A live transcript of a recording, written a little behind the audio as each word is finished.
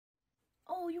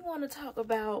Oh, you want to talk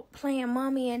about playing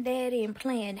mommy and daddy and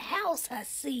playing house, I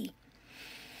see.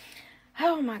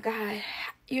 Oh, my God.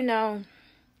 You know,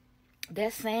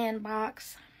 that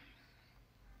sandbox,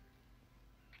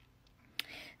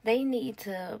 they need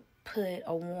to put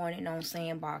a warning on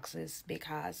sandboxes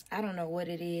because I don't know what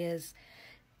it is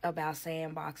about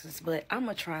sandboxes, but I'm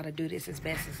gonna try to do this as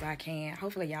best as I can.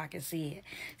 Hopefully y'all can see it.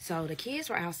 So the kids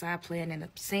were outside playing in the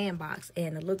sandbox,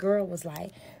 and the little girl was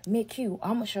like, NannyQ,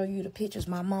 I'm gonna show you the pictures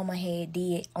my mama had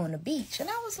did on the beach. And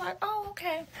I was like, oh,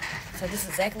 okay. So this is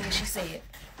exactly what she said.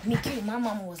 NannyQ, my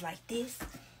mama was like this.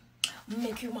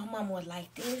 NannyQ, my mama was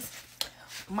like this.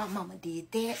 My mama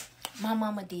did that. My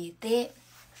mama did that.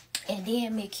 And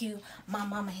then NannyQ, my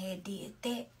mama had did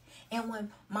that. And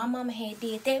when my mama had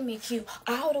did that, NannyQ,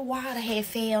 all the water had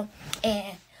fell.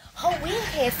 And her wig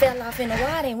had fell off in the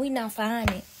water and we not find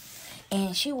it.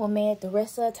 And she was mad the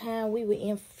rest of the time we were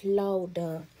in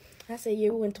Florida. I said,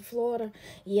 you went to Florida?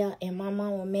 Yeah, and my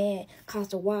mama was mad because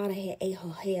the water had ate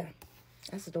her hair.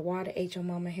 I said, the water ate your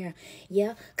mama hair.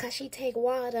 Yeah, because she take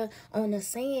water on the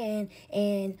sand,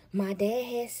 and my dad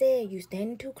had said, you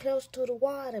standing too close to the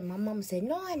water. My mama said,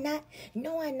 no, I'm not.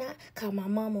 No, I'm not. Because my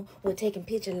mama was taking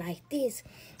pictures like this,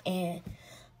 and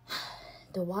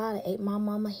the water ate my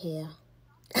mama hair.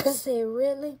 I said,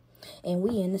 really? And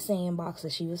we in the sandbox,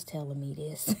 and she was telling me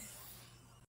this.